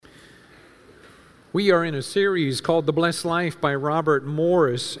We are in a series called The Blessed Life by Robert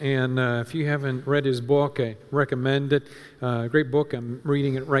Morris, and if you haven't read his book, I recommend it. Great book. I'm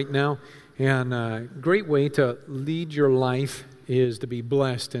reading it right now, and a great way to lead your life is to be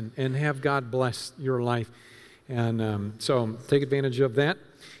blessed and have God bless your life. And so take advantage of that.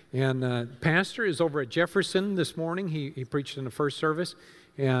 And pastor is over at Jefferson this morning. He preached in the first service,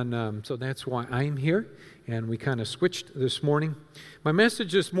 and so that's why I'm here. And we kind of switched this morning. My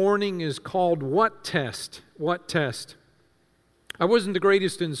message this morning is called What Test? What Test? I wasn't the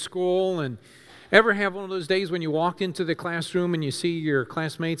greatest in school, and ever have one of those days when you walk into the classroom and you see your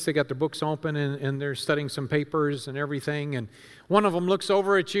classmates, they got their books open and they're studying some papers and everything, and one of them looks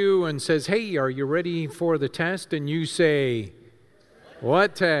over at you and says, "Hey, are you ready for the test?" And you say,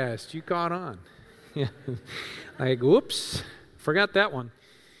 "What test?" You caught on. Like, whoops, forgot that one.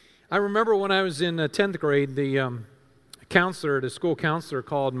 I remember when I was in 10th grade, the school counselor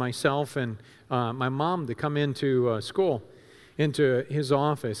called myself and my mom to come into school, into his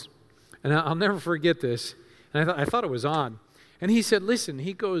office. And I'll never forget this. And I thought it was odd. And he said, "Listen,"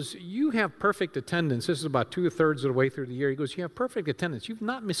 he goes, "you have perfect attendance." This is about 2/3 of the way through the year. He goes, "You have perfect attendance. You've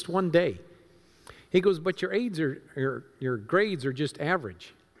not missed one day." He goes, "But your grades are just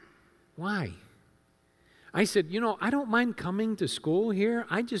average." Why? I said, "I don't mind coming to school here.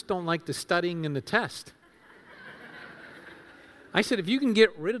 I just don't like the studying and the test." I said, "If you can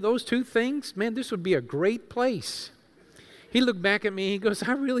get rid of those two things, man, this would be a great place." He looked back at me. He goes,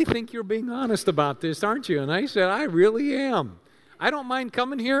 "I really think you're being honest about this, aren't you?" And I said, "I really am. I don't mind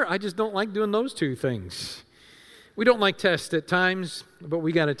coming here. I just don't like doing those two things." We don't like tests at times, but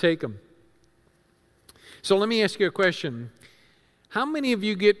we got to take them. So let me ask you a question. How many of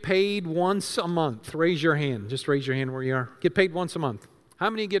you get paid once a month? Raise your hand. Just raise your hand where you are. Get paid once a month. How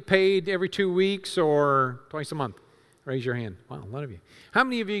many get paid every 2 weeks or twice a month? Raise your hand. Wow, a lot of you. How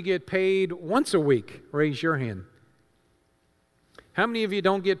many of you get paid once a week? Raise your hand. How many of you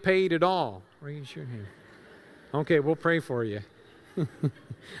don't get paid at all? Raise your hand. Okay, we'll pray for you.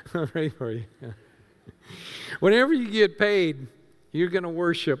 I'll pray for you. Whenever you get paid, you're going to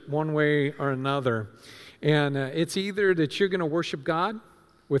worship one way or another. And it's either that you're going to worship God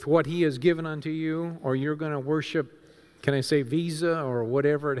with what He has given unto you, or you're going to worship, can I say Visa or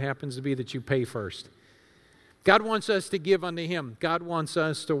whatever it happens to be that you pay first. God wants us to give unto Him. God wants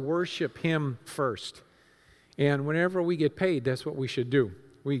us to worship Him first. And whenever we get paid, that's what we should do.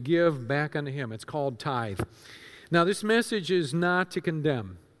 We give back unto Him. It's called tithe. Now, this message is not to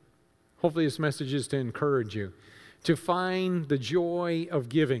condemn. Hopefully this message is to encourage you to find the joy of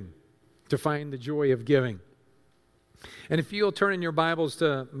giving. To find the joy of giving. And if you'll turn in your Bibles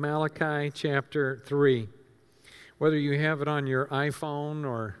to Malachi chapter 3, whether you have it on your iPhone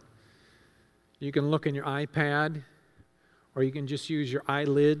or you can look in your iPad, or you can just use your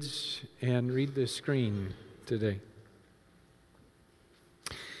eyelids and read the screen today.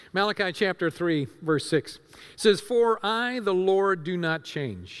 Malachi chapter 3, verse 6 says, "For I, the Lord, do not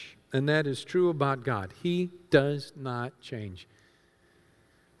change." And that is true about God. He does not change.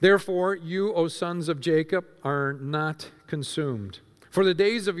 "Therefore, you, O sons of Jacob, are not consumed. For the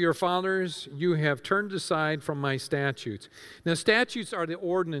days of your fathers you have turned aside from my statutes." Now, statutes are the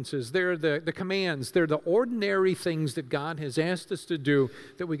ordinances. They're the commands. They're the ordinary things that God has asked us to do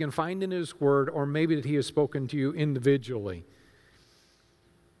that we can find in His Word, or maybe that He has spoken to you individually.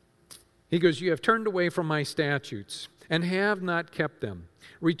 He goes, "You have turned away from my statutes and have not kept them.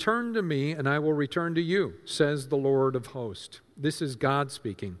 Return to me, and I will return to you, says the Lord of hosts." This is God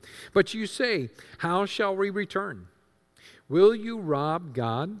speaking. "But you say, how shall we return? Will you rob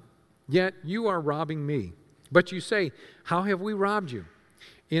God? Yet you are robbing me. But you say, how have we robbed you?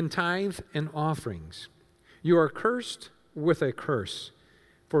 In tithe and offerings. You are cursed with a curse,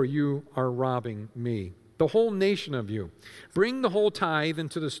 for you are robbing me, the whole nation of you. Bring the whole tithe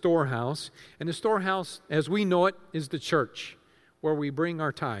into the storehouse." And the storehouse, as we know it, is the church, where we bring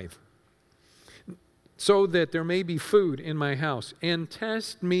our tithe. "So that there may be food in my house. And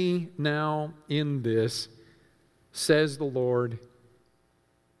test me now in this, says the Lord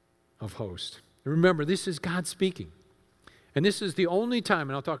of hosts." Remember, this is God speaking. And this is the only time,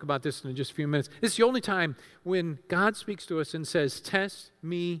 and I'll talk about this in just a few minutes, this is the only time when God speaks to us and says, "Test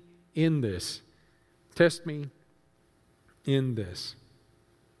me in this. Test me in this."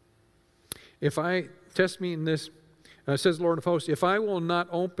 Test me in this, says the Lord of hosts, "if I will not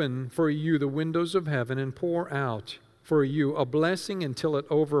open for you the windows of heaven and pour out for you a blessing until it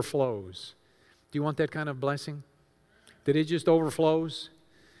overflows." Do you want that kind of blessing? That it just overflows?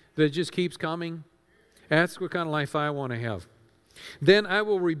 That it just keeps coming? That's what kind of life I want to have. Then I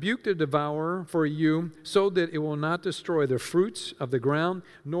will rebuke the devourer for you, so that it will not destroy the fruits of the ground,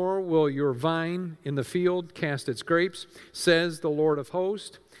 nor will your vine in the field cast its grapes, says the Lord of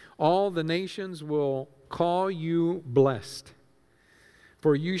hosts. All the nations will call you blessed,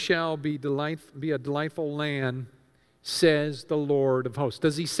 for you shall be a delightful land, says the Lord of hosts.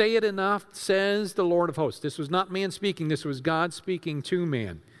 Does he say it enough? Says the Lord of hosts. This was not man speaking, this was God speaking to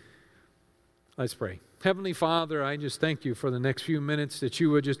man. Let's pray. Heavenly Father, I just thank you for the next few minutes that you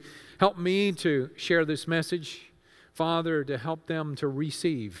would just help me to share this message. Father, to help them to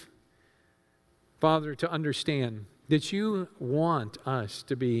receive. Father, to understand that you want us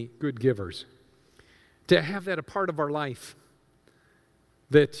to be good givers. To have that a part of our life.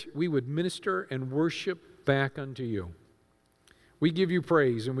 That we would minister and worship back unto you. We give you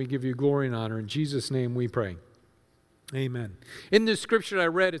praise and we give you glory and honor. In Jesus' name we pray. Amen. In this scripture I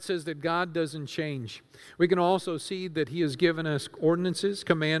read, it says that God doesn't change. We can also see that he has given us ordinances,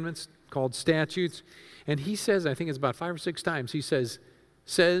 commandments called statutes. And he says, I think it's about 5 or 6 times, he says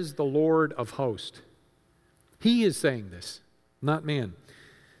the Lord of hosts. He is saying this, not man.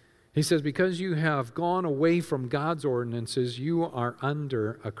 He says, because you have gone away from God's ordinances, you are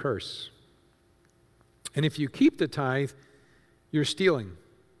under a curse. And if you keep the tithe, you're stealing.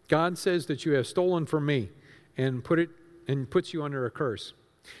 God says that you have stolen from me and puts you under a curse.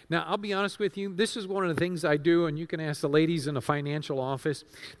 Now, I'll be honest with you, this is one of the things I do, and you can ask the ladies in the financial office,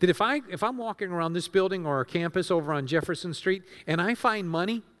 that if I'm walking around this building or our campus over on Jefferson Street and I find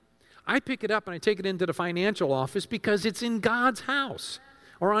money, I pick it up and I take it into the financial office because it's in God's house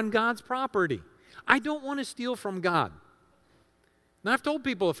or on God's property. I don't want to steal from God. Now, I've told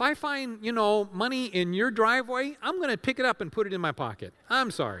people, if I find, money in your driveway, I'm going to pick it up and put it in my pocket.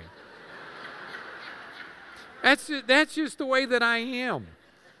 I'm sorry. That's just the way that I am.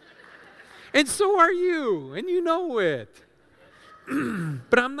 And so are you, and you know it.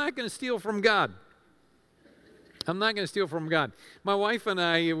 But I'm not going to steal from God. I'm not going to steal from God. My wife and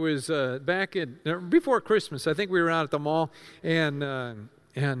I, it was before Christmas, I think we were out at the mall, and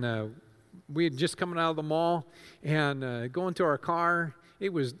we had just coming out of the mall and going to our car.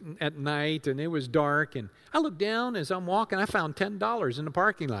 It was at night, and it was dark, and I looked down as I'm walking. I found $10 in the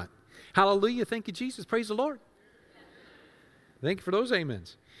parking lot. Hallelujah. Thank you, Jesus. Praise the Lord. Thank you for those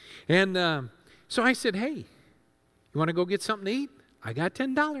amens. And so I said, hey, you want to go get something to eat? I got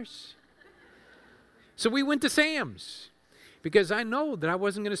 $10. So we went to Sam's because I know that I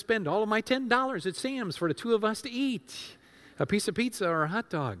wasn't going to spend all of my $10 at Sam's for the two of us to eat a piece of pizza or a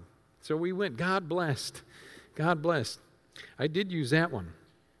hot dog. So we went. God blessed. God blessed. I did use that one.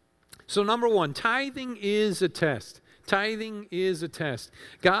 So number 1, tithing is a test. Tithing is a test.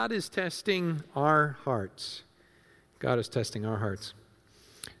 God is testing our hearts. God is testing our hearts.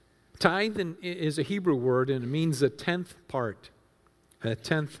 Tithe is a Hebrew word, and it means a 10th part. A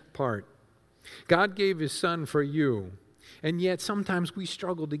 10th part. God gave his son for you, and yet sometimes we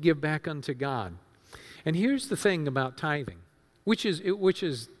struggle to give back unto God. And here's the thing about tithing, which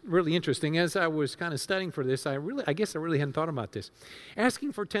is really interesting. As I was kind of studying for this, I guess I really hadn't thought about this.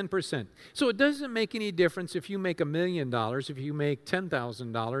 Asking for 10%. So it doesn't make any difference if you make $1 million, if you make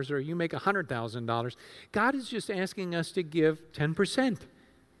 $10,000, or you make $100,000. God is just asking us to give 10%.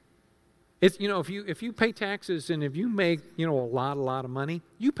 It's, if you pay taxes and if you make, a lot of money,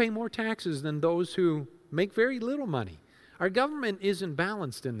 you pay more taxes than those who make very little money. Our government isn't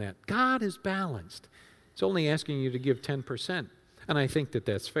balanced in that. God is balanced. It's only asking you to give 10%. And I think that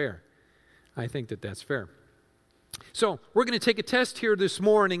that's fair. I think that that's fair. So we're going to take a test here this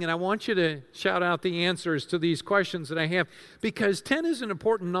morning, and I want you to shout out the answers to these questions that I have, because 10 is an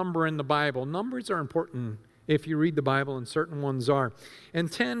important number in the Bible. Numbers are important if you read the Bible, and certain ones are.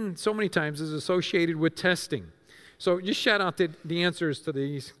 And 10, so many times, is associated with testing. So just shout out the answers to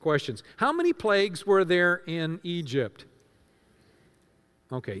these questions. How many plagues were there in Egypt?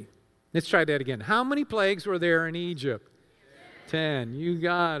 Okay, let's try that again. How many plagues were there in Egypt? 10. You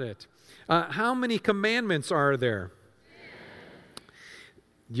got it. How many commandments are there?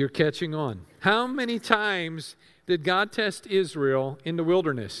 10. You're catching on. How many times did God test Israel in the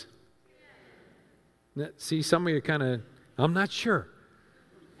wilderness? 10. See, some of you I'm not sure.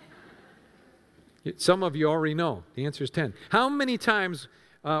 Some of you already know. The answer is 10. How many times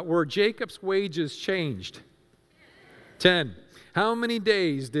were Jacob's wages changed? 10. How many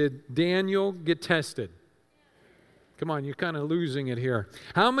days did Daniel get tested? Come on, you're kind of losing it here.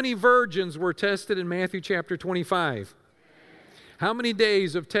 How many virgins were tested in Matthew chapter 25? How many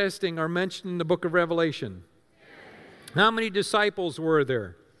days of testing are mentioned in the book of Revelation? How many disciples were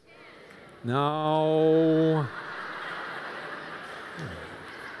there? No.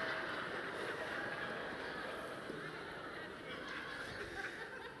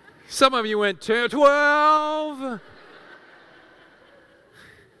 Some of you went to 12.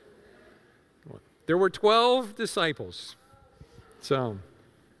 There were 12 disciples. So,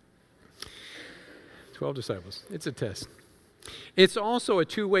 12 disciples. It's a test. It's also a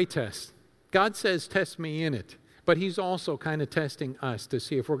two-way test. God says, test me in it. But he's also kind of testing us to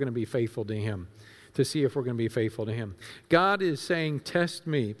see if we're going to be faithful to him. To see if we're going to be faithful to him. God is saying, test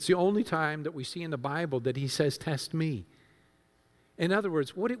me. It's the only time that we see in the Bible that he says, test me. In other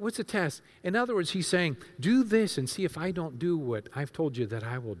words, what's a test? In other words, he's saying, do this and see if I don't do what I've told you that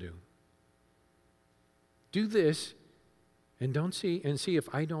I will do. Do this and see if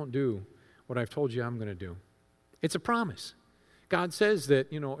I don't do what I've told you I'm going to do. It's a promise. God says that,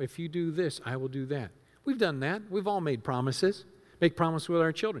 if you do this, I will do that. We've done that. We've all made promises. Make promises with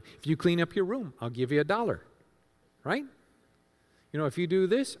our children. If you clean up your room, I'll give you $1. Right? If you do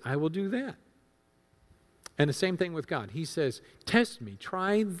this, I will do that. And the same thing with God. He says, test me.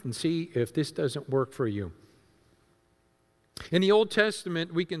 Try and see if this doesn't work for you. In the Old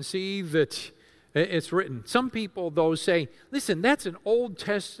Testament, we can see that it's written. Some people, though, say, listen, that's an Old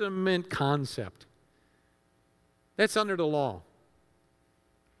Testament concept. That's under the law.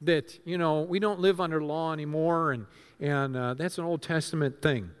 That, we don't live under law anymore, and that's an Old Testament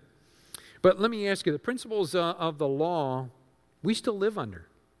thing. But let me ask you, the principles of the law, we still live under.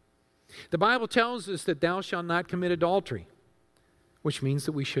 The Bible tells us that thou shalt not commit adultery, which means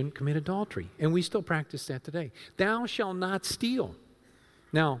that we shouldn't commit adultery. And we still practice that today. Thou shalt not steal.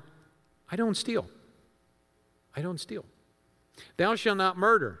 Now, I don't steal. I don't steal. Thou shalt not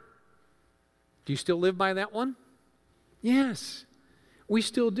murder. Do you still live by that one? Yes, we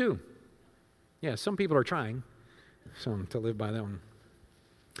still do. Yeah, some people are trying to live by that one.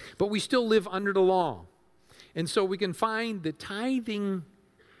 But we still live under the law. And so we can find that tithing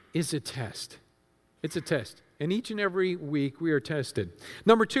is a test. It's a test. And each and every week we are tested.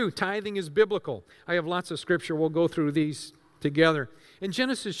 Number 2, tithing is biblical. I have lots of scripture. We'll go through these together. In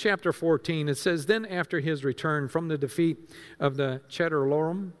Genesis chapter 14, it says, then after his return from the defeat of the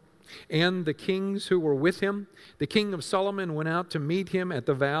Chedorlaomer and the kings who were with him, the king of Solomon went out to meet him at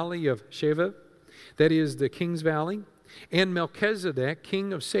the valley of Shaveh, that is the king's valley. And Melchizedek,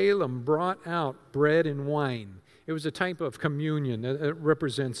 king of Salem, brought out bread and wine. It was a type of communion. It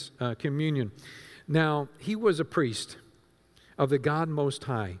represents communion. Now, he was a priest of the God Most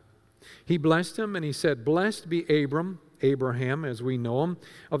High. He blessed him and he said, blessed be Abraham, as we know him,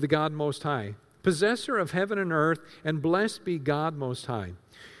 of the God Most High, possessor of heaven and earth, and blessed be God Most High,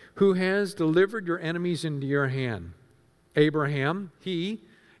 who has delivered your enemies into your hand. Abraham, he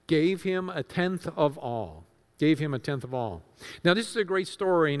gave him a tenth of all. Gave him a tenth of all. Now, this is a great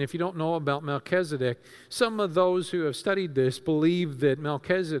story, and if you don't know about Melchizedek, some of those who have studied this believe that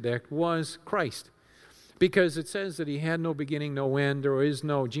Melchizedek was Christ, because it says that he had no beginning, no end. There is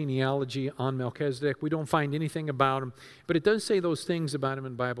no genealogy on Melchizedek. We don't find anything about him, but it does say those things about him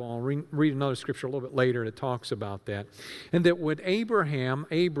in the Bible. I'll read another scripture a little bit later that talks about that. And that when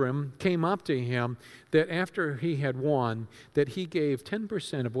Abram came up to him, that after he had won, that he gave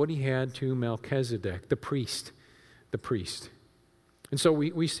 10% of what he had to Melchizedek, the priest. And so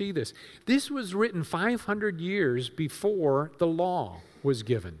we see this. This was written 500 years before the law was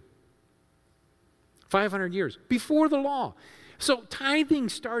given. 500 years before the law. So tithing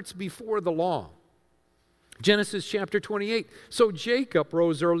starts before the law. Genesis chapter 28. So Jacob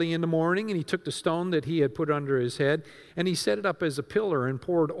rose early in the morning, and he took the stone that he had put under his head, and he set it up as a pillar and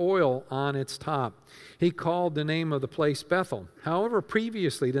poured oil on its top. He called the name of the place Bethel. However,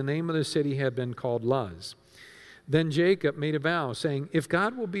 previously the name of the city had been called Luz. Then Jacob made a vow, saying, if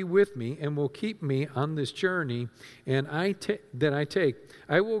God will be with me and will keep me on this journey and that I take,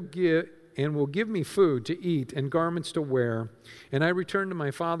 I will give me food to eat and garments to wear, and I return to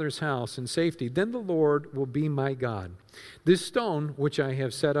my father's house in safety, then the Lord will be my God. This stone, which I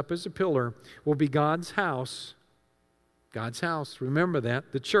have set up as a pillar, will be God's house. God's house, remember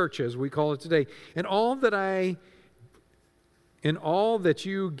that, the church as we call it today. And all that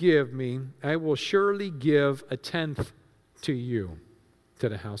you give me, I will surely give a tenth to you, to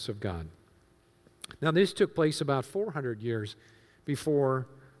the house of God. Now this took place about 400 years before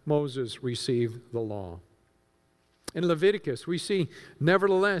Moses received the law. In Leviticus, we see,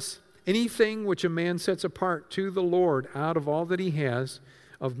 nevertheless, anything which a man sets apart to the Lord out of all that he has,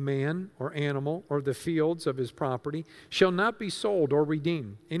 of man or animal or the fields of his property, shall not be sold or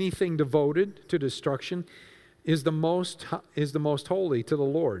redeemed. Anything devoted to destruction is the most holy to the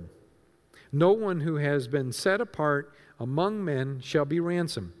Lord. No one who has been set apart among men shall be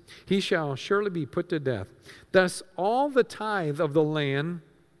ransomed. He shall surely be put to death. Thus all the tithe of the land,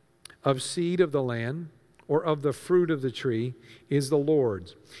 of seed of the land, or of the fruit of the tree is the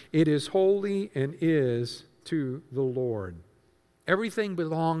Lord's. It is holy and is to the Lord. Everything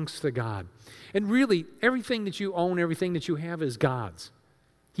belongs to God. And really, everything that you own, everything that you have is God's.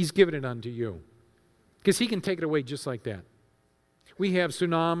 He's given it unto you. Because He can take it away just like that. We have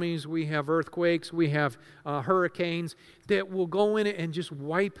tsunamis, we have earthquakes, we have hurricanes that will go in it and just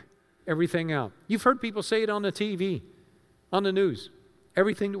wipe everything out. You've heard people say it on the TV, on the news.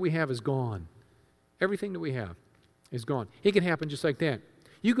 Everything that we have is gone. Everything that we have is gone. It can happen just like that.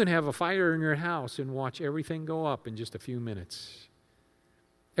 You can have a fire in your house and watch everything go up in just a few minutes.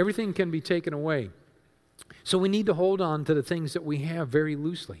 Everything can be taken away. So we need to hold on to the things that we have very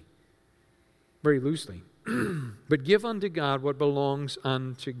loosely. Very loosely. But give unto God what belongs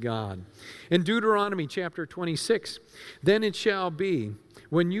unto God. In Deuteronomy chapter 26, then it shall be,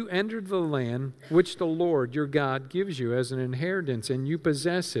 when you enter the land which the Lord your God gives you as an inheritance, and you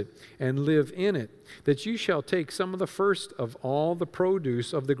possess it and live in it, that you shall take some of the first of all the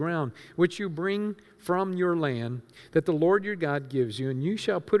produce of the ground, which you bring from your land, that the Lord your God gives you, and you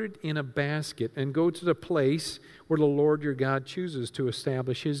shall put it in a basket and go to the place where the Lord your God chooses to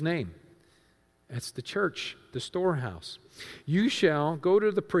establish His name. That's the church, the storehouse. You shall go to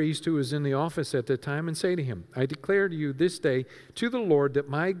the priest who is in the office at that time and say to him, I declare to you this day to the Lord that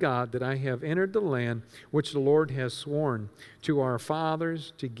my God, that I have entered the land which the Lord has sworn to our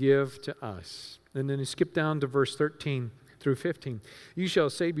fathers to give to us. And then you skip down to verse 13 through 15. You shall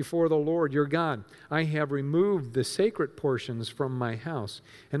say before the Lord your God, I have removed the sacred portions from my house,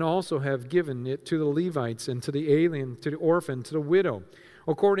 and also have given it to the Levites and to the alien, to the orphan, to the widow,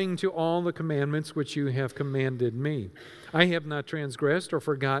 according to all the commandments which you have commanded me. I have not transgressed or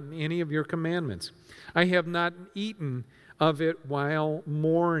forgotten any of your commandments. I have not eaten of it while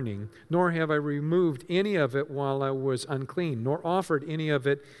mourning, nor have I removed any of it while I was unclean, nor offered any of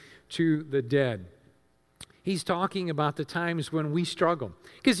it to the dead. He's talking about the times when we struggle.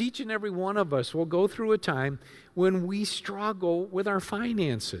 Because each and every one of us will go through a time when we struggle with our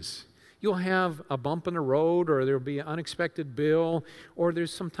finances. You'll have a bump in the road, or there'll be an unexpected bill, or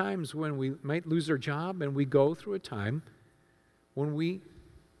there's some times when we might lose our job, and we go through a time when we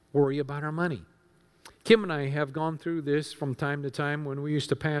worry about our money. Kim and I have gone through this from time to time. When we used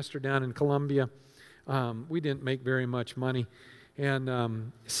to pastor down in Columbia, we didn't make very much money. And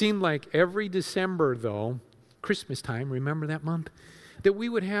it seemed like every December, though, Christmas time, remember that month? That we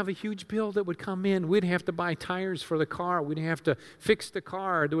would have a huge bill that would come in. We'd have to buy tires for the car. We'd have to fix the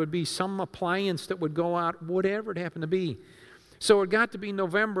car. There would be some appliance that would go out, whatever it happened to be. So it got to be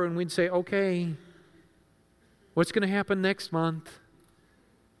November, and we'd say, okay, what's going to happen next month?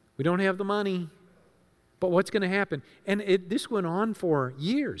 We don't have the money, but what's going to happen? And this went on for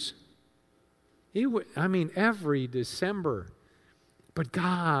years. Every December. But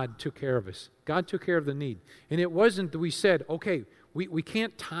God took care of us. God took care of the need. And it wasn't that we said, okay, we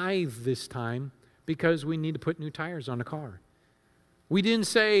can't tithe this time because we need to put new tires on the car. We didn't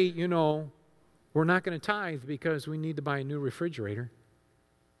say, we're not going to tithe because we need to buy a new refrigerator.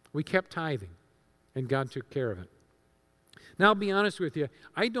 We kept tithing, and God took care of it. Now, I'll be honest with you,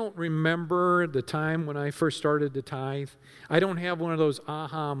 I don't remember the time when I first started to tithe. I don't have one of those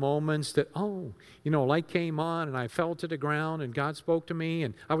aha moments that, light came on and I fell to the ground and God spoke to me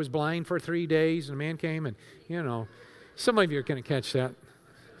and I was blind for 3 days and a man came and, some of you are going to catch that.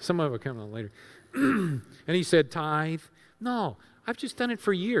 Some of it will come on later. And he said, tithe. No, I've just done it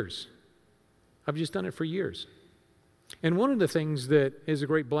for years. And one of the things that is a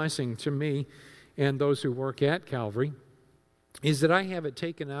great blessing to me and those who work at Calvary is that I have it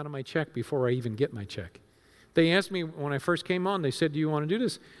taken out of my check before I even get my check. They asked me when I first came on, they said, do you want to do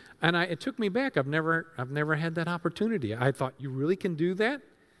this? And it took me back. I've never had that opportunity. I thought, you really can do that?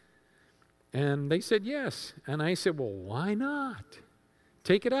 And they said, yes. And I said, well, why not?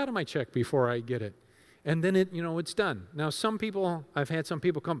 Take it out of my check before I get it. And then it's done. Now, I've had some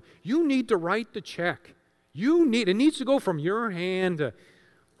people come, you need to write the check. It needs to go from your hand to,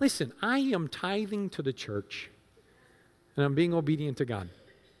 listen, I am tithing to the church. And I'm being obedient to God.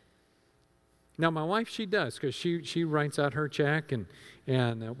 Now, my wife, she does, because she writes out her check,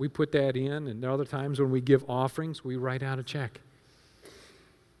 and we put that in. And there are other times when we give offerings, we write out a check.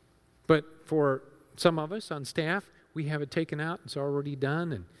 But for some of us on staff, we have it taken out. It's already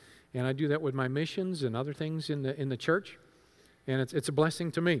done. And I do that with my missions and other things in the church. And it's a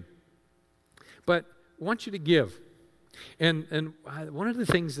blessing to me. But I want you to give. And one of the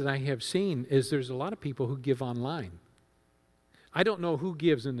things that I have seen is there's a lot of people who give online. I don't know who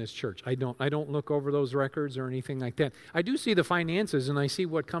gives in this church. I don't look over those records or anything like that. I do see the finances, and I see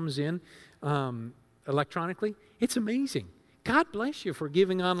what comes in electronically. It's amazing. God bless you for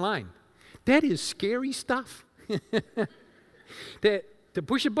giving online. That is scary stuff. That to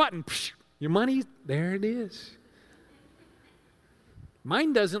push a button, your money, there it is.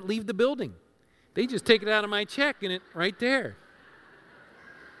 Mine doesn't leave the building. They just take it out of my check and it right there.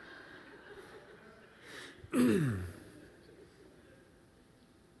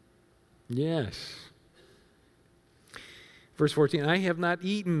 Yes. Verse 14, I have not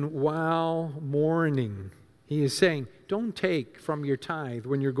eaten while mourning. He is saying, don't take from your tithe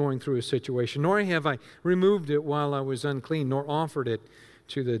when you're going through a situation, nor have I removed it while I was unclean, nor offered it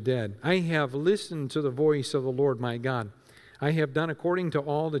to the dead. I have listened to the voice of the Lord my God. I have done according to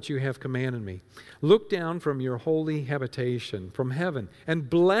all that you have commanded me. Look down from your holy habitation, from heaven, and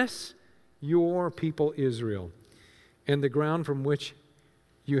bless your people Israel, and the ground from which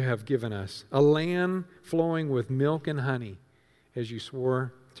you have given us, a land flowing with milk and honey, as you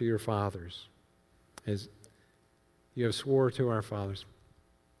swore to your fathers, as you have swore to our fathers.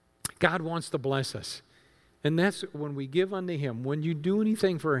 God wants to bless us. And that's when we give unto Him. When you do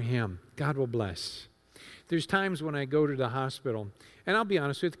anything for Him, God will bless. There's times when I go to the hospital, and I'll be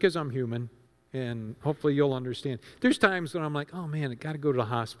honest with you, because I'm human, and hopefully you'll understand. There's times when I'm like, oh man, I got to go to the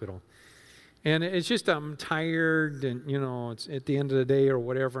hospital. And it's just I'm tired, and it's at the end of the day or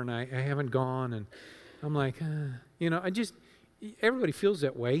whatever, and I haven't gone, and I'm like, everybody feels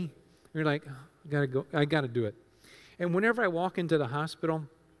that way. You're like, oh, I got to do it. And whenever I walk into the hospital,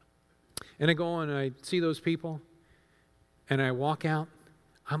 and I go and I see those people, and I walk out,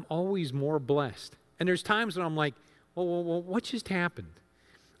 I'm always more blessed. And there's times when I'm like, well, what just happened?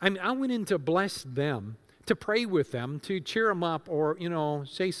 I went in to bless them, to pray with them, to cheer them up, or,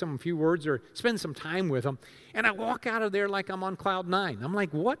 say some few words or spend some time with them. And I walk out of there like I'm on cloud 9. I'm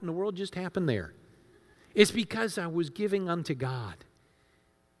like, what in the world just happened there? It's because I was giving unto God.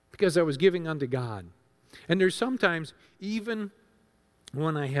 Because I was giving unto God. And there's sometimes, even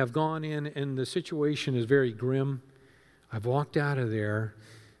when I have gone in and the situation is very grim, I've walked out of there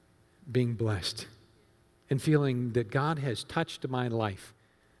being blessed and feeling that God has touched my life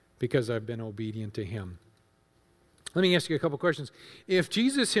because I've been obedient to Him. Let me ask you a couple questions. If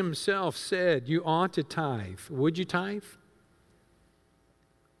Jesus Himself said you ought to tithe, would you tithe?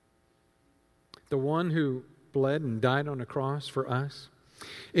 The one who bled and died on a cross for us.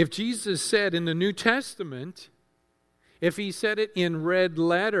 If Jesus said in the New Testament, if He said it in red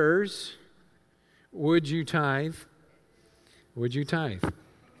letters, would you tithe? Would you tithe?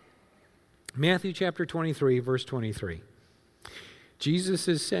 Matthew chapter 23, verse 23. Jesus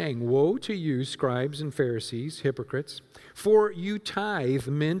is saying, woe to you, scribes and Pharisees, hypocrites, for you tithe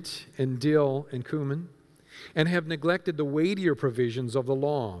mint and dill and cumin, and have neglected the weightier provisions of the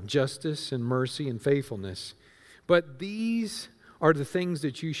law, justice and mercy and faithfulness. But these are the things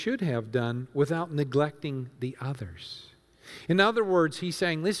that you should have done without neglecting the others. In other words, He's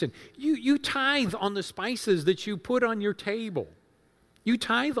saying, listen, you tithe on the spices that you put on your table. You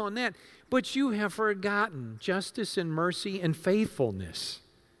tithe on that, but you have forgotten justice and mercy and faithfulness.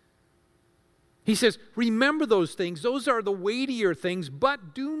 He says, remember those things. Those are the weightier things,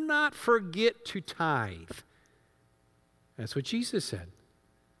 but do not forget to tithe. That's what Jesus said.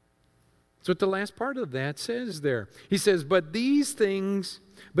 That's what the last part of that says there. He says, but these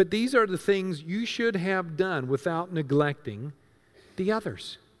are the things you should have done without neglecting the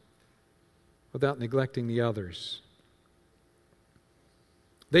others. Without neglecting the others.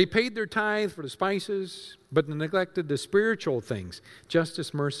 They paid their tithe for the spices, but neglected the spiritual things,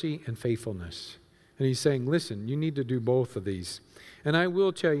 justice, mercy, and faithfulness. And He's saying, listen, you need to do both of these. And I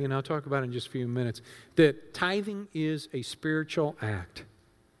will tell you, and I'll talk about it in just a few minutes, that tithing is a spiritual act.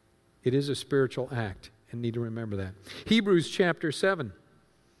 It is a spiritual act, and need to remember that. Hebrews chapter 7.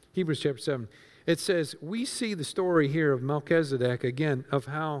 It says, we see the story here of Melchizedek, again, of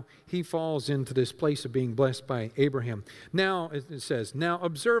how he falls into this place of being blessed by Abraham. Now, it says, now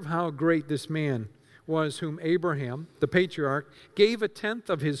observe how great this man was whom Abraham, the patriarch, gave a tenth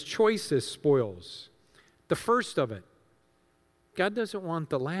of his choicest spoils. The first of it. God doesn't want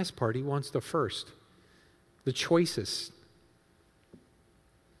the last part, He wants the first. The choicest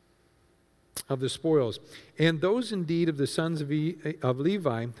of the spoils. And those indeed of the sons of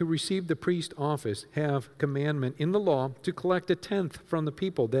Levi who received the priest office have commandment in the law to collect a tenth from the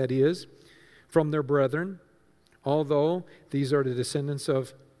people, that is, from their brethren, although these are the descendants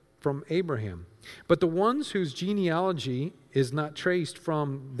from Abraham. But the ones whose genealogy is not traced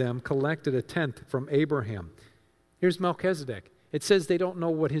from them collected a tenth from Abraham. Here's Melchizedek. It says they don't know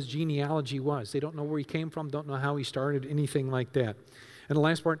what his genealogy was. They don't know where he came from, don't know how he started, anything like that. And the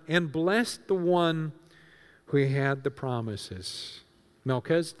last part, and blessed the one who had the promises.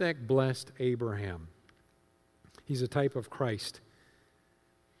 Melchizedek blessed Abraham. He's a type of Christ.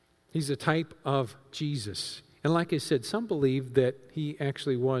 He's a type of Jesus. And like I said, some believe that he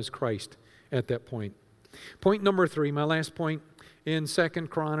actually was Christ at that point. Point number 3, my last point in 2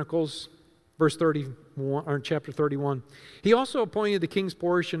 Chronicles, verse 31, or chapter 31. He also appointed the king's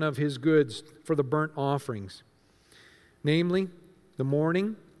portion of his goods for the burnt offerings, namely the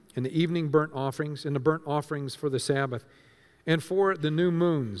morning and the evening burnt offerings, and the burnt offerings for the Sabbath, and for the new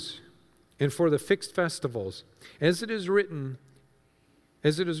moons, and for the fixed festivals, as it is written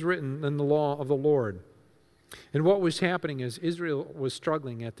in the law of the Lord. And what was happening is Israel was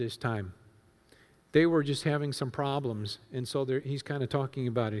struggling at this time. They were just having some problems, and so he's kind of talking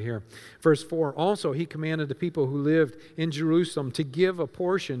about it here. Verse 4, also he commanded the people who lived in Jerusalem to give a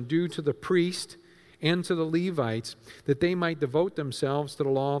portion due to the priest and to the Levites, that they might devote themselves to the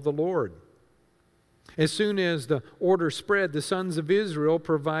law of the Lord. As soon as the order spread, the sons of Israel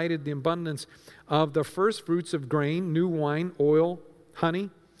provided the abundance of the first fruits of grain, new wine, oil, honey,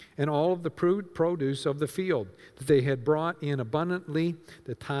 and all of the produce of the field, that they had brought in abundantly,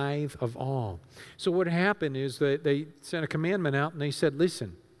 the tithe of all. So what happened is that they sent a commandment out, and they said,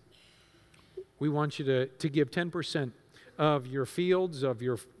 listen, we want you to give 10% of your fields, of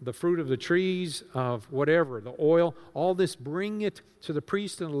the fruit of the trees, of whatever, the oil, all this, bring it to the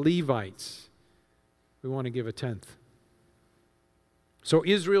priests and the Levites. We want to give a tenth. So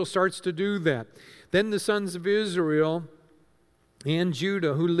Israel starts to do that. Then the sons of Israel and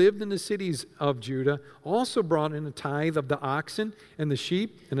Judah, who lived in the cities of Judah, also brought in a tithe of the oxen and the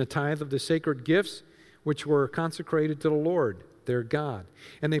sheep, and a tithe of the sacred gifts, which were consecrated to the Lord, their God.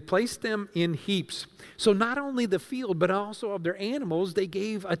 And they placed them in heaps. So not only the field, but also of their animals, they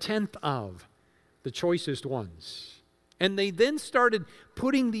gave a tenth of, the choicest ones. And they then started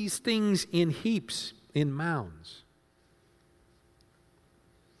putting these things in heaps, in mounds.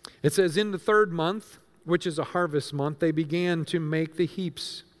 It says, in the 3rd month, which is a harvest month, they began to make the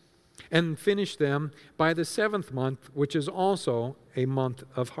heaps and finish them by the 7th month, which is also a month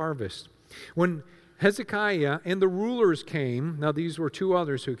of harvest. When Hezekiah and the rulers came, now these were 2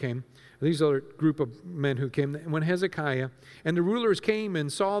 others who came, these other group of men who came. When Hezekiah and the rulers came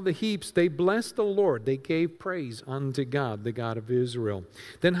and saw the heaps, they blessed the Lord. They gave praise unto God, the God of Israel.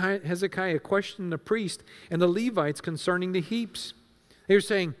 Then Hezekiah questioned the priest and the Levites concerning the heaps. They were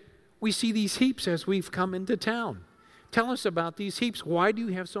saying, we see these heaps as we've come into town. Tell us about these heaps. Why do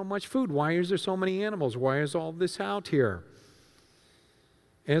you have so much food? Why is there so many animals? Why is all this out here?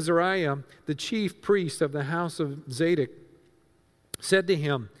 Azariah, the chief priest of the house of Zadok, said to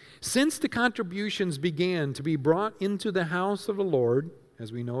him, since the contributions began to be brought into the house of the Lord,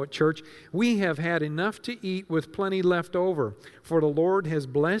 as we know at church, we have had enough to eat with plenty left over, for the Lord has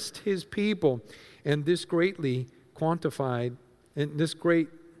blessed his people, and this greatly quantified, and this great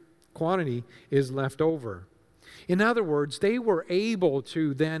quantity is left over. In other words, they were able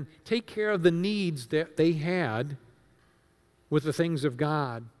to then take care of the needs that they had with the things of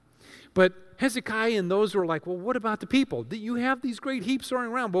God. But Hezekiah and those were like, well, what about the people? You have these great heaps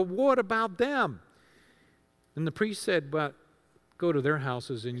throwing around, but what about them? And the priest said, but go to their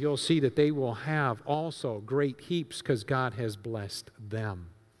houses and you'll see that they will have also great heaps because God has blessed them.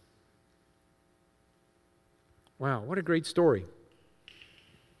 Wow, what a great story.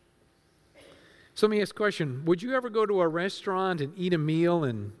 So let me ask a question. Would you ever go to a restaurant and eat a meal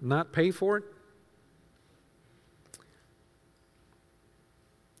and not pay for it?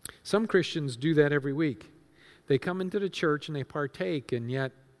 Some Christians do that every week. They come into the church and they partake, and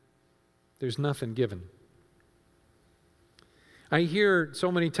yet there's nothing given. I hear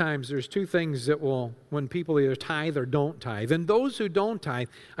so many times there's 2 things that will, when people either tithe or don't tithe. And those who don't tithe,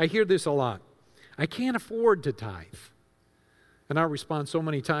 I hear this a lot. I can't afford to tithe. And our response so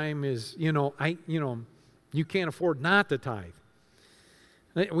many times is, you can't afford not to tithe.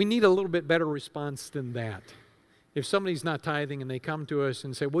 We need a little bit better response than that. If somebody's not tithing and they come to us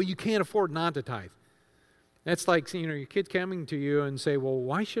and say, well, you can't afford not to tithe. That's like, your kid coming to you and say, well,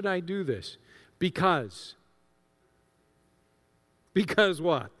 why should I do this? Because. Because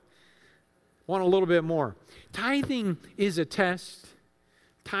what? Want a little bit more. Tithing is a test.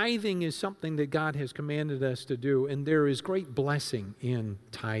 Tithing is something that God has commanded us to do, and there is great blessing in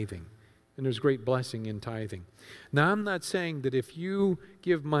tithing. And there's great blessing in tithing. Now, I'm not saying that if you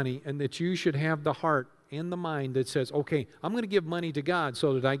give money and that you should have the heart and the mind that says, okay, I'm going to give money to God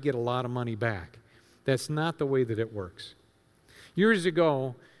so that I get a lot of money back. That's not the way that it works. Years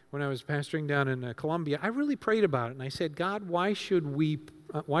ago, when I was pastoring down in Columbia, I really prayed about it, and I said, God, why should we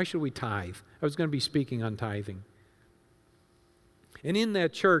tithe? I was going to be speaking on tithing. And in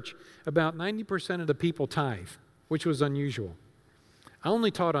that church, about 90% of the people tithe, which was unusual. I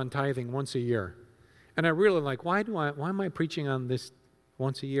only taught on tithing once a year. And I really why am I preaching on this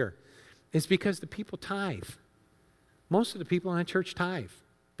once a year? It's because the people tithe. Most of the people in that church tithe.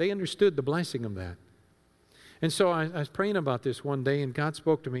 They understood the blessing of that. And so I was praying about this one day, and God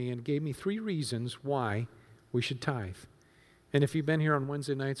spoke to me and gave me 3 reasons why we should tithe. And if you've been here on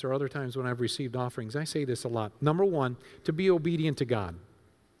Wednesday nights or other times when I've received offerings, I say this a lot. Number 1, to be obedient to God.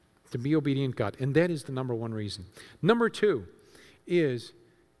 To be obedient to God. And that is the number 1 reason. Number 2 is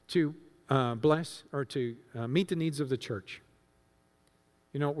to bless or to meet the needs of the church.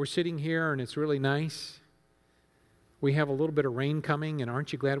 You know, we're sitting here and it's really nice. We have a little bit of rain coming, and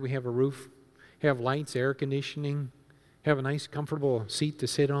aren't you glad we have a roof? Have lights, air conditioning, have a nice comfortable seat to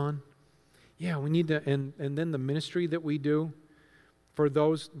sit on. Yeah, we need to, and then the ministry that we do for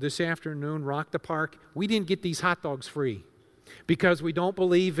those this afternoon, Rock the Park, we didn't get these hot dogs free because we don't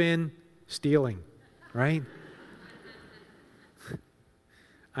believe in stealing, right?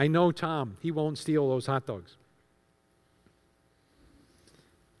 I know Tom, he won't steal those hot dogs.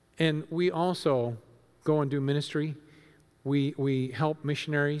 And we also go and do ministry. We help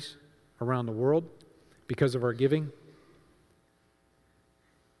missionaries around the world because of our giving.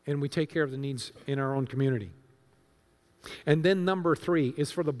 And we take care of the needs in our own community. And then number 3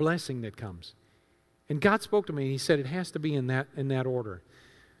 is for the blessing that comes. And God spoke to me, He said it has to be in that order.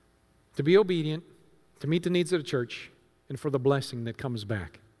 To be obedient, to meet the needs of the church, and for the blessing that comes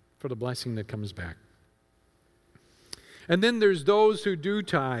back. For the blessing that comes back. And then there's those who do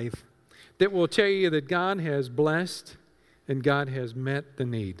tithe that will tell you that God has blessed and God has met the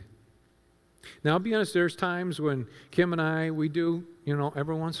need. Now, I'll be honest, there's times when Kim and I, we do,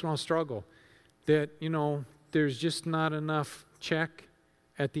 every once in a while struggle that, there's just not enough check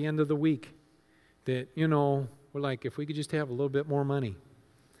at the end of the week that, we're like, if we could just have a little bit more money.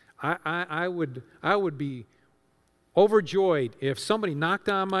 I would be overjoyed if somebody knocked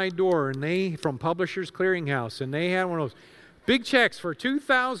on my door and from Publishers Clearinghouse, and they had one of those big checks for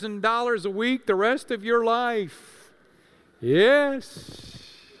 $2,000 a week the rest of your life. Yes.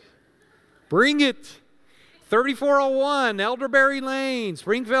 Bring it. 3401 Elderberry Lane,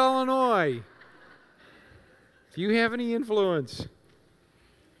 Springfield, Illinois. If you have any influence.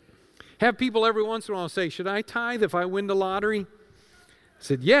 Have people every once in a while say, should I tithe if I win the lottery? I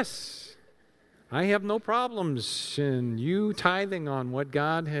said, yes. I have no problems in you tithing on what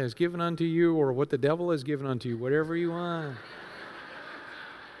God has given unto you or what the devil has given unto you, whatever you want.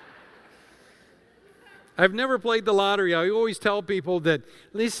 I've never played the lottery. I always tell people that,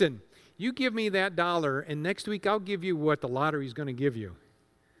 listen, you give me that $1, and next week I'll give you what the lottery's going to give you.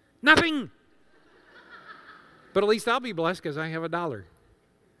 Nothing! But at least I'll be blessed because I have $1.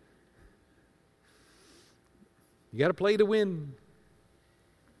 You got to play to win.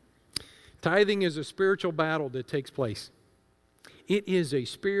 Tithing is a spiritual battle that takes place. It is a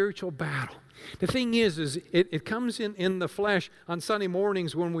spiritual battle. The thing is it comes in the flesh on Sunday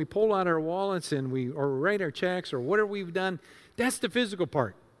mornings when we pull out our wallets and or write our checks or whatever we've done. That's the physical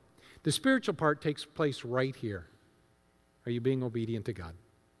part. The spiritual part takes place right here. Are you being obedient to God?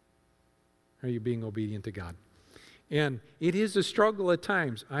 Are you being obedient to God? And it is a struggle at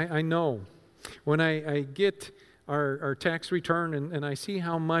times. I know. When I get our tax return and I see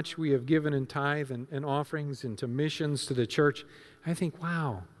how much we have given in tithe and offerings into missions to the church, I think,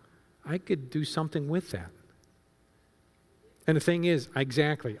 wow, I could do something with that. And the thing is,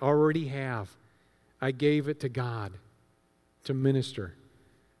 exactly, already have. I gave it to God to minister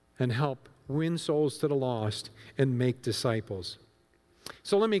and help win souls to the lost and make disciples.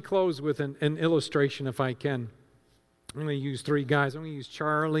 So let me close with an illustration if I can. I'm going to use 3 guys. I'm going to use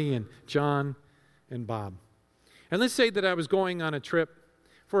Charlie and John and Bob. And let's say that I was going on a trip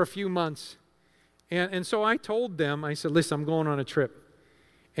for a few months. And so I told them, I said, listen, I'm going on a trip.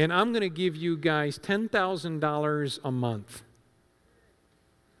 And I'm going to give you guys $10,000 a month.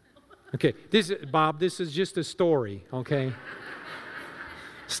 Okay, Bob, this is just a story, okay?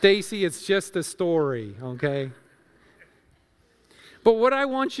 Stacy, it's just a story, okay? But what I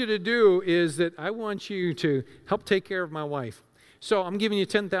want you to do is that I want you to help take care of my wife. So I'm giving you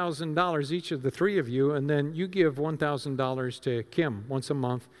 $10,000, each of the 3 of you, and then you give $1,000 to Kim once a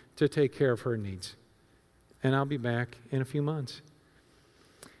month to take care of her needs. And I'll be back in a few months.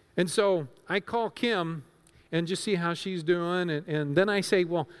 And so I call Kim and just see how she's doing. And then I say,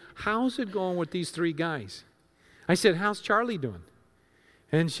 well, how's it going with these 3 guys? I said, how's Charlie doing?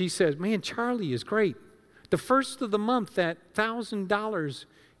 And she says, man, Charlie is great. The first of the month, that $1,000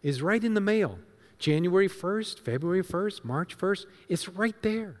 is right in the mail. January 1st, February 1st, March 1st, it's right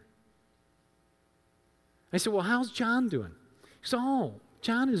there. I said, well, how's John doing? He said, oh,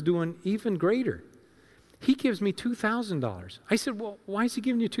 John is doing even greater. He gives me $2,000. I said, well, why is he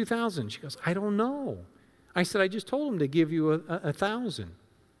giving you $2,000? She goes, I don't know. I said, I just told him to give you $1,000.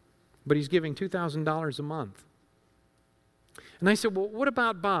 but he's giving $2,000 a month. And I said, well, what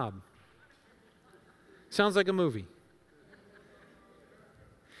about Bob? Sounds like a movie.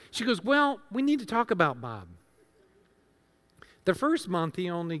 She goes, well, we need to talk about Bob. The first month, he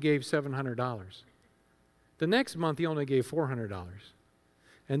only gave $700. The next month, he only gave $400.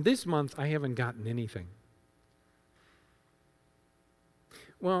 And this month, I haven't gotten anything.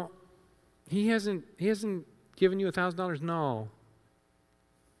 Well, he hasn't given you $1,000? No.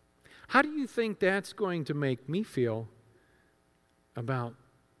 How do you think that's going to make me feel about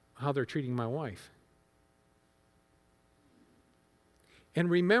how they're treating my wife? And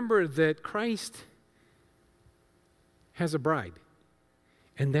remember that Christ has a bride,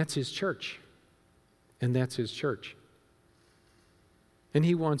 and that's his church. And that's his church. And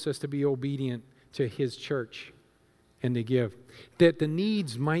he wants us to be obedient to his church and to give, that the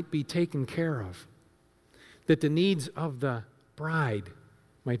needs might be taken care of, that the needs of the bride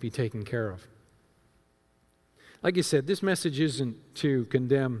might be taken care of. Like I said, this message isn't to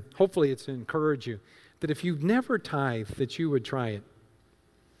condemn. Hopefully it's to encourage you that if you've never tithed, that you would try it.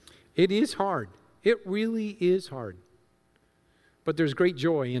 It is hard. It really is hard. But there's great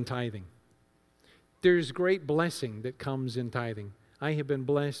joy in tithing. There's great blessing that comes in tithing. I have been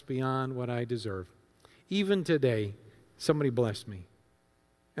blessed beyond what I deserve. Even today, somebody blessed me.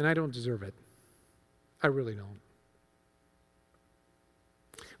 And I don't deserve it. I really don't.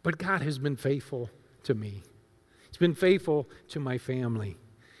 But God has been faithful to me. He's been faithful to my family.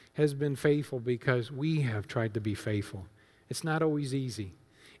 Has been faithful because we have tried to be faithful. It's not always easy.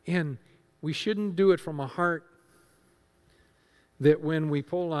 And we shouldn't do it from a heart that when we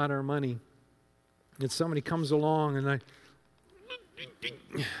pull out our money, that somebody comes along and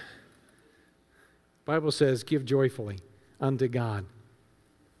Bible says, give joyfully unto God.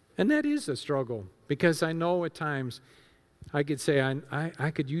 And that is a struggle, because I know at times I could say,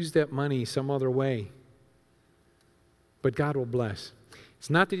 I could use that money some other way. But God will bless.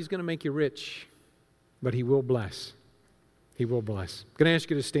 It's not that he's going to make you rich, but he will bless. He will bless. I'm going to ask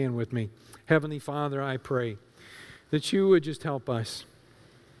you to stand with me. Heavenly Father, I pray that you would just help us,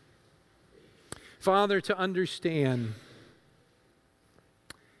 Father, to understand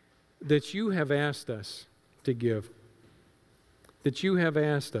that you have asked us to give. That you have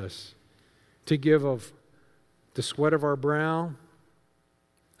asked us to give of the sweat of our brow,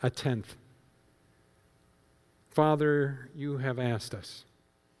 1/10. Father, you have asked us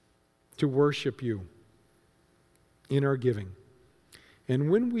to worship you in our giving. And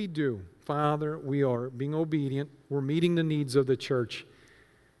when we do, Father, we are being obedient. We're meeting the needs of the church.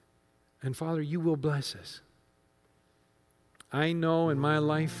 And Father, you will bless us. I know in my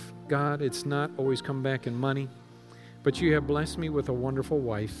life, God, it's not always come back in money, but you have blessed me with a wonderful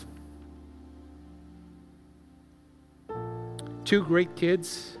wife, 2 great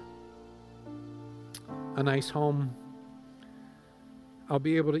kids, a nice home. I'll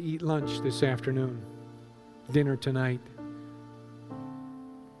be able to eat lunch this afternoon, dinner tonight.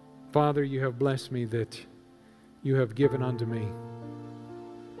 Father, you have blessed me that you have given unto me.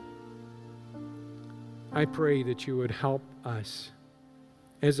 I pray that you would help us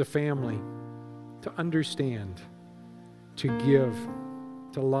as a family to understand, to give,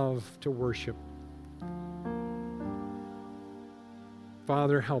 to love, to worship.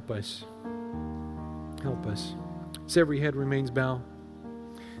 Father, help us. Help us. As every head remains bowed.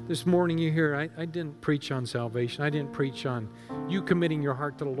 This morning you hear, I didn't preach on salvation. I didn't preach on you committing your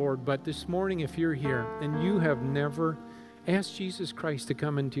heart to the Lord. But this morning, if you're here and you have never asked Jesus Christ to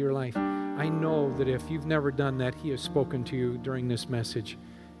come into your life, I know that if you've never done that, he has spoken to you during this message,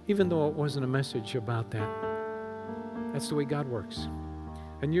 even though it wasn't a message about that. That's the way God works.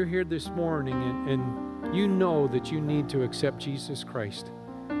 And you're here this morning and you know that you need to accept Jesus Christ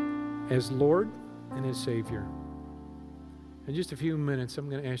as Lord and as Savior. In just a few minutes, I'm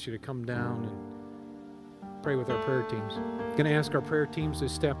going to ask you to come down and pray with our prayer teams. I'm going to ask our prayer teams to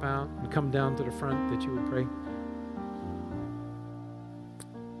step out and come down to the front that you would pray.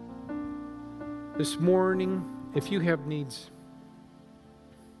 This morning, if you have needs,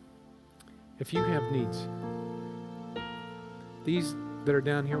 these that are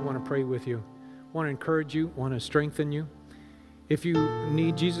down here want to pray with you, want to encourage you, want to strengthen you. If you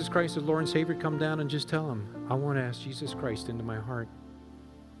need Jesus Christ as Lord and Savior, come down and just tell him, I want to ask Jesus Christ into my heart.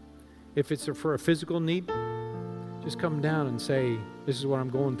 If it's for a physical need, just come down and say, this is what I'm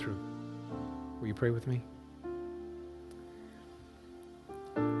going through. Will you pray with me?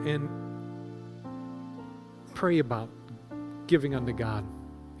 And pray about giving unto God.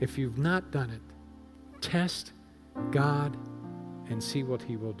 If you've not done it, test God and see what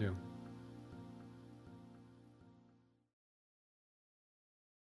he will do.